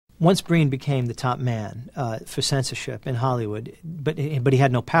once Breen became the top man for censorship in Hollywood, but he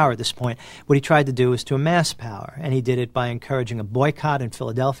had no power at this point, what he tried to do was to amass power, and he did it by encouraging a boycott in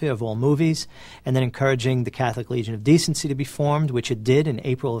Philadelphia of all movies, and then encouraging the Catholic Legion of Decency to be formed, which it did in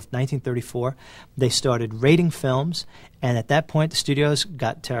April of 1934. They started rating films, and at that point the studios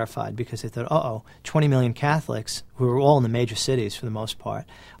got terrified because they thought, 20 million Catholics, who were all in the major cities for the most part,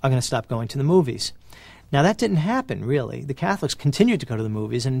 are going to stop going to the movies. Now, that didn't happen, really. The Catholics continued to go to the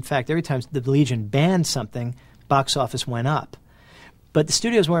movies, and in fact, every time the Legion banned something, box office went up. But the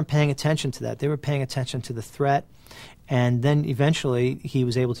studios weren't paying attention to that. They were paying attention to the threat, and then eventually he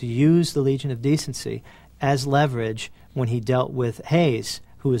was able to use the Legion of Decency as leverage when he dealt with Hayes,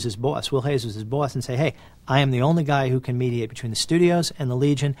 who was his boss. Will Hayes was his boss, and say, hey, I am the only guy who can mediate between the studios and the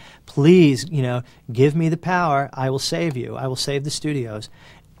Legion. Please, give me the power. I will save you. I will save the studios.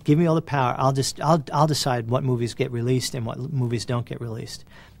 Give me all the power. I'll decide what movies get released and what movies don't get released.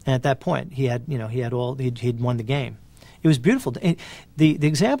 And at that point, he'd won the game. It was beautiful. The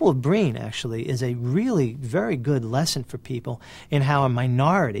example of Breen actually is a really very good lesson for people in how a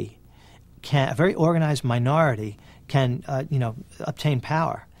very organized minority can obtain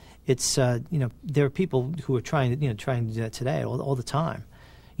power. It's there are people who are trying to do that today all the time.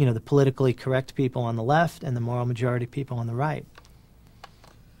 The politically correct people on the left and the moral majority people on the right.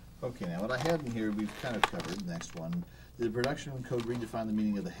 Okay, now what I had in here we've kind of covered. The next one, the production code redefined the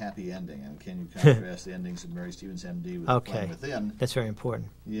meaning of the happy ending, and can you contrast the endings of Mary Stevens, M.D. with The Flame Within? That's very important.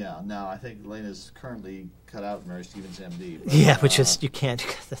 Yeah. Now I think Lena's currently cut out Mary Stevens, M.D. But, yeah, which is you can't.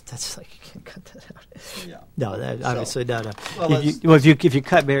 That's like you can't cut that out. Yeah. No, obviously no. Well, if you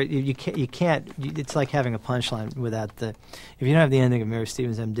cut Mary, you can't. It's like having a punchline without the. If you don't have the ending of Mary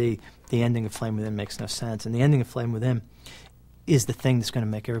Stevens, M.D., the ending of Flame Within makes no sense, and the ending of Flame Within is the thing that's going to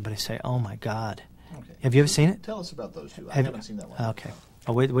make everybody say, "Oh my God!" Okay. Have you ever seen it? Tell us about those two. I haven't seen that one. Okay.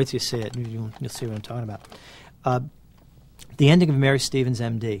 Oh, wait till you see it. You'll see what I'm talking about. The ending of Mary Stevens,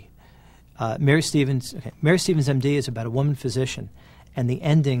 M.D. Mary Stevens, M.D. is about a woman physician, and the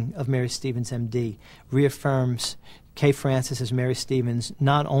ending of Mary Stevens, M.D. reaffirms Kay Francis as Mary Stevens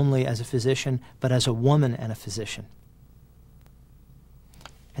not only as a physician but as a woman and a physician.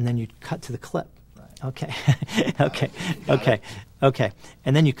 And then you cut to the clip. Okay, okay.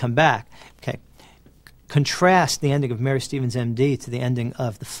 And then you come back. Okay. Contrast the ending of Mary Stevens, M.D. to the ending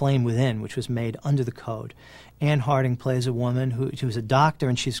of The Flame Within, which was made under the code. Anne Harding plays a woman who's a doctor,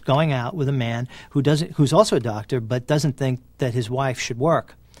 and she's going out with a man who's also a doctor, but doesn't think that his wife should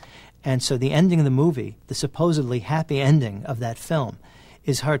work. And so the ending of the movie, the supposedly happy ending of that film,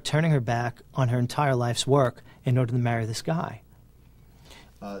 is her turning her back on her entire life's work in order to marry this guy.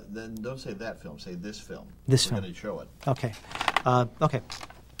 Then don't say that film. Say this film. This film. We're going to show it. Okay. Okay.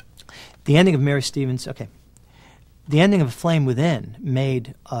 The ending of Mary Stevens. Okay. The ending of A Flame Within,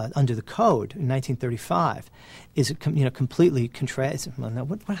 made under the code in 1935, is completely contrast. Well, no,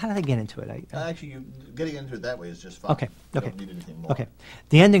 how did I get into it? Actually, getting into it that way is just fine. Okay. You don't need anything more. Okay.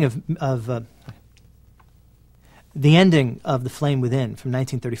 The ending of The ending of The Flame Within from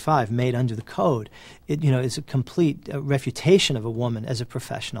 1935, made under the code, is a complete refutation of a woman as a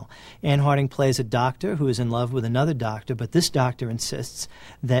professional. Anne Harding plays a doctor who is in love with another doctor, but this doctor insists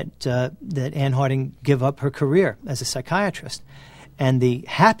that Anne Harding give up her career as a psychiatrist. And the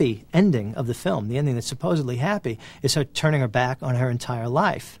happy ending of the film, the ending that's supposedly happy, is her turning her back on her entire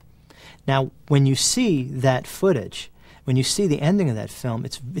life. Now, when you see that footage, when you see the ending of that film,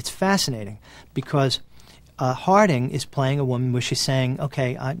 it's fascinating because Harding is playing a woman where she's saying,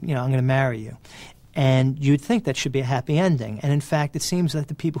 okay, I'm going to marry you. And you'd think that should be a happy ending. And in fact, it seems that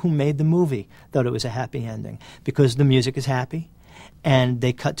the people who made the movie thought it was a happy ending because the music is happy. And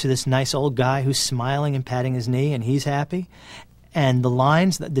they cut to this nice old guy who's smiling and patting his knee, and he's happy. And the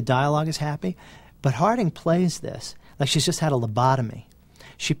lines, the dialogue is happy. But Harding plays this like she's just had a lobotomy.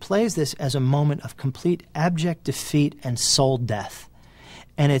 She plays this as a moment of complete abject defeat and soul death.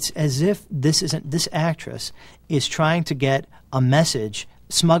 And it's as if this actress is trying to get a message,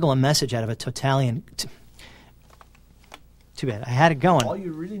 smuggle a message out of a totalitarian. Too bad. I had it going. All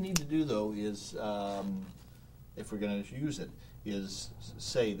you really need to do, though, is, if we're going to use it, is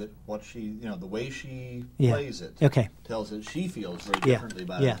say that what she, the way she plays it, tells that she feels very differently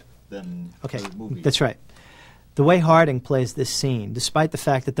about it than the movie. That's right. The way Harding plays this scene, despite the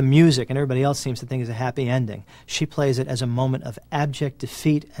fact that the music and everybody else seems to think is a happy ending, she plays it as a moment of abject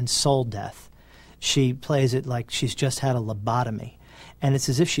defeat and soul death. She plays it like she's just had a lobotomy. And it's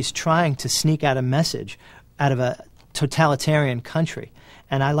as if she's trying to sneak out a message out of a totalitarian country.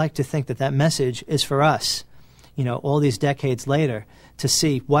 And I like to think that that message is for us, all these decades later, to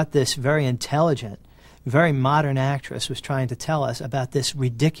see what this very intelligent, very modern actress was trying to tell us about this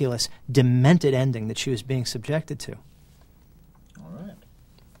ridiculous, demented ending that she was being subjected to. All right.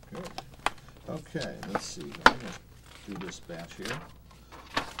 Good. Okay, let's see. Let me do this batch here.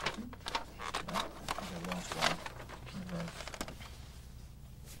 I lost one. Right.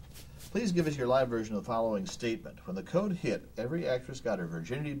 Please give us your live version of the following statement. When the code hit, every actress got her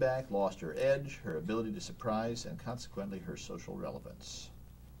virginity back, lost her edge, her ability to surprise, and consequently her social relevance.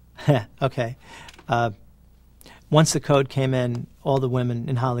 Okay. Once the code came in, all the women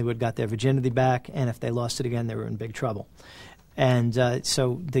in Hollywood got their virginity back, and if they lost it again, they were in big trouble. And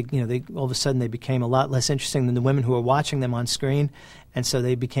so they all of a sudden they became a lot less interesting than the women who were watching them on screen, and so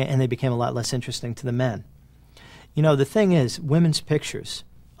they became a lot less interesting to the men. You know, the thing is, women's pictures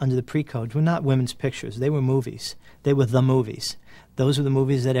under the pre-code were not women's pictures. They were movies. They were the movies. Those were the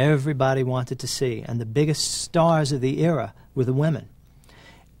movies that everybody wanted to see, and the biggest stars of the era were the women.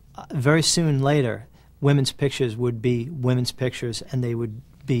 Very soon later, women's pictures would be women's pictures, and they would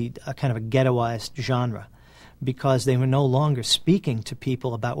be a kind of a ghettoized genre because they were no longer speaking to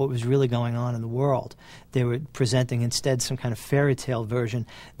people about what was really going on in the world. They were presenting instead some kind of fairy tale version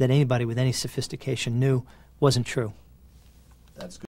that anybody with any sophistication knew wasn't true. That's good.